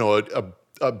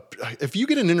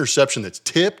interception that's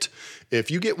tipped,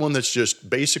 if you get one that's just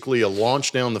basically a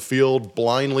launch down the field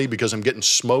blindly because I'm getting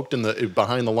smoked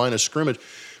behind the line of scrimmage,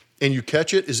 and you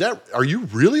catch it, are you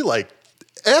really like,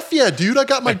 F yeah, dude, I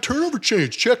got my turnover chain,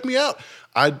 check me out.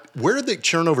 Where did the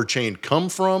turnover chain come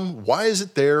from? Why is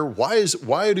it there? Why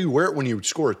do you wear it when you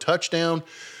score a touchdown?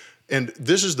 And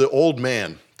this is the old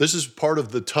man. This is part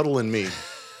of the Tuttle in me.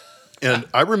 And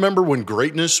I remember when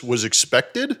greatness was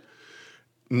expected,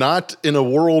 not in a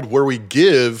world where we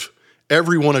give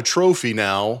everyone a trophy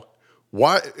now.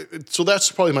 Why? So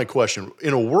that's probably my question.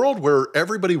 In a world where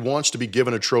everybody wants to be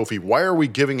given a trophy, why are we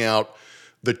giving out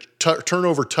the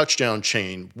turnover touchdown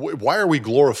chain? Why are we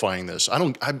glorifying this?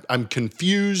 I'm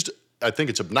confused. I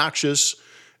think it's obnoxious.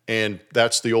 And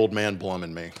that's the old man Blum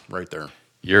in me right there.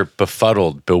 You're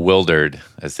befuddled, bewildered,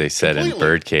 as they said in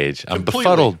Birdcage. I'm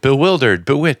befuddled, bewildered,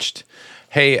 bewitched.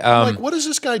 Hey, what is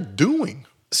this guy doing?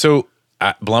 So,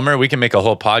 Blummer, we can make a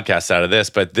whole podcast out of this,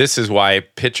 but this is why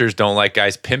pitchers don't like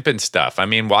guys pimping stuff. I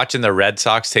mean, watching the Red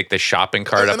Sox take the shopping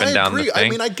cart up and down the thing. I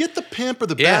mean, I get the pimp or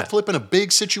the bat flip in a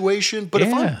big situation, but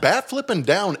if I'm bat flipping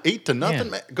down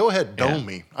 8-0, go ahead, dome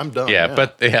me. I'm done.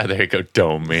 There you go,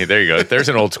 dome me. There you go. There's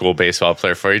an old school baseball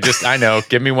player for you. I know,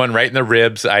 give me one right in the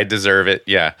ribs. I deserve it.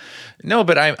 Yeah. No,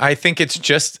 but I think it's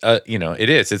just, it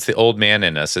is. It's the old man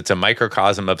in us. It's a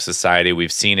microcosm of society.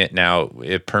 We've seen it now.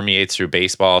 It permeates through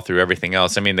baseball, through everything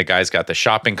else. I mean, the guy's got the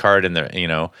shopping cart and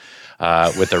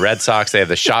with the Red Sox, they have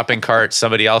the shopping cart.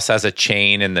 Somebody else has a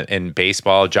chain in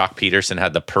baseball. Jock Peterson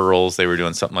had the pearls. They were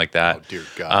doing something like that. Oh, dear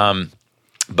God.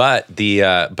 But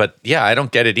yeah, I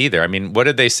don't get it either. I mean, what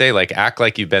did they say? Like, act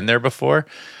like you've been there before.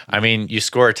 I mean, you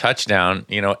score a touchdown,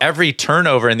 every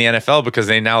turnover in the NFL, because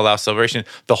they now allow celebration,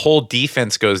 the whole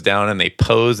defense goes down and they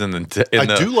pose I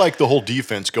do like the whole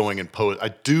defense going and pose. I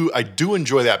do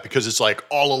enjoy that, because it's like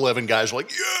all 11 guys are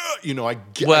like, yeah, I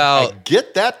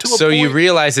get that to a point. So you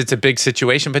realize it's a big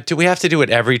situation, but do we have to do it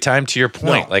every time, to your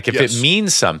point? No, like, if it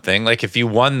means something, like if you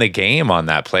won the game on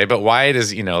that play, but why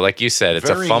does, like you said, it's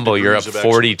a fumble, you're up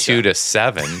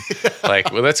 42-7.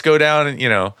 Like, well, let's go down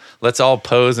and, let's all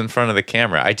pose in front of the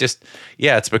camera.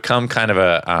 It's become kind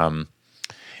of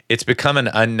it's become an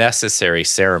unnecessary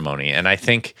ceremony. And I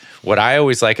think what I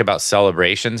always like about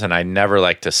celebrations, and I never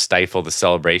like to stifle the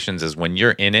celebrations, is when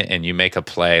you're in it and you make a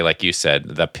play, like you said,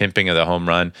 the pimping of the home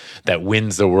run that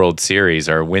wins the World Series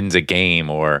or wins a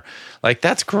game, or like,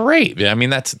 that's great. I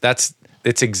mean, it's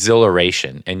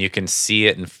exhilaration, and you can see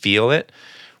it and feel it.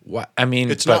 I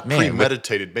mean, it's not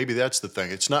premeditated. Maybe that's the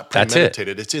thing. It's not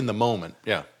premeditated. It's in the moment.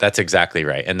 Yeah, that's exactly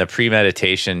right. And the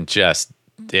premeditation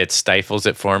it stifles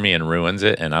it for me and ruins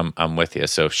it. And I'm with you.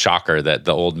 So shocker that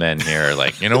the old men here are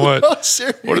like, you know what?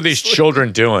 What are these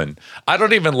children doing? I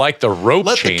don't even like the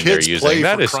rope chain they're using.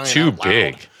 That is too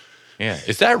big. Yeah,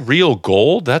 is that real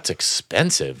gold? That's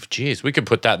expensive. Jeez, we could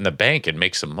put that in the bank and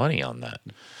make some money on that.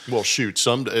 Well, shoot,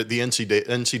 the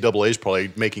NCAA is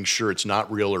probably making sure it's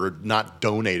not real or not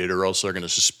donated, or else they're going to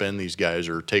suspend these guys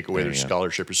or take away their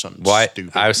scholarship or something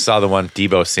stupid. I saw the one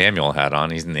Deebo Samuel had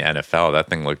on. He's in the NFL. That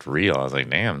thing looked real. I was like,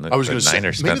 damn, I was going to say,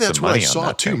 maybe that's what I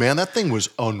saw too, man. That thing was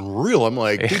unreal. I'm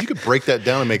like, dude, you could break that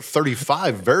down and make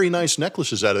 35 very nice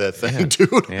necklaces out of that thing,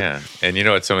 dude. Yeah, and you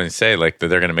know what someone say, like, they're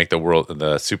going to make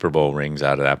the Super Bowl rings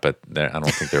out of that, but I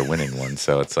don't think they're winning one.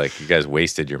 So it's like, you guys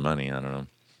wasted your money. I don't know.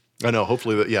 I know.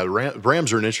 Hopefully,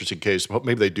 Rams are an interesting case.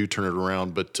 Maybe they do turn it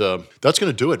around, but that's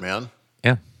going to do it, man.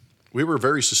 Yeah, we were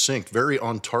very succinct, very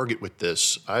on target with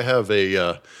this. I have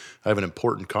an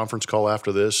important conference call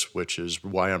after this, which is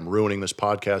why I'm ruining this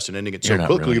podcast and ending it so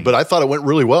quickly. But I thought it went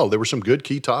really well. There were some good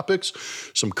key topics,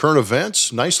 some current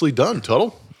events. Nicely done,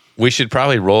 Tuttle. We should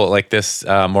probably roll it like this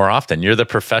more often. You're the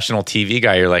professional TV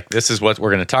guy. You're like, this is what we're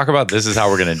going to talk about. This is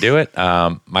how we're going to do it.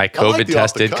 My COVID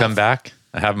test did come back.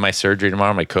 I have my surgery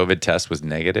tomorrow. My COVID test was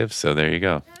negative, so there you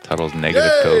go. Tuttle's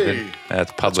negative COVID.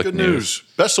 That's public good news.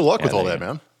 Best of luck with all that,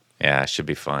 man. Yeah, it should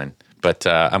be fine. But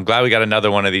I'm glad we got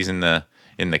another one of these in the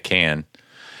can.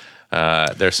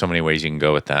 There's so many ways you can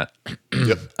go with that.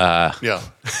 Yep. Yeah.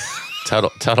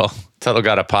 Tuttle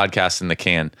got a podcast in the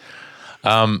can.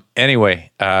 Anyway,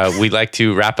 we'd like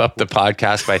to wrap up the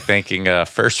podcast by thanking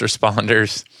first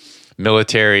responders,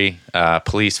 military,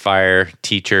 police, fire,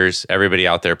 teachers, everybody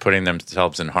out there putting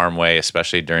themselves in harm's way,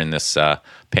 especially during this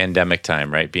pandemic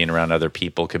time, right? Being around other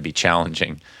people could be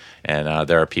challenging. And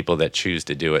there are people that choose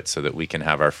to do it so that we can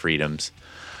have our freedoms.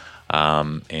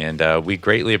 And we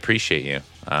greatly appreciate you.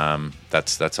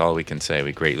 That's all we can say.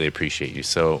 We greatly appreciate you.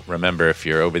 So remember, if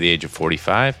you're over the age of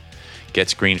 45, get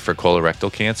screened for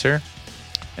colorectal cancer.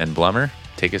 And Blummer,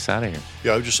 take us out of here.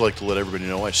 Yeah, I would just like to let everybody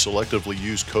know I selectively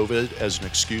use COVID as an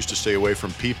excuse to stay away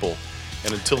from people.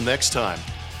 And until next time,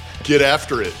 get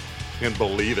after it and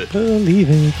believe it. Believe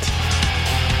it.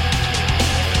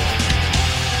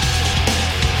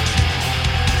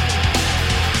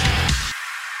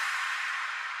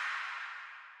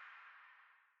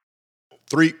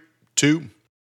 Three, 2,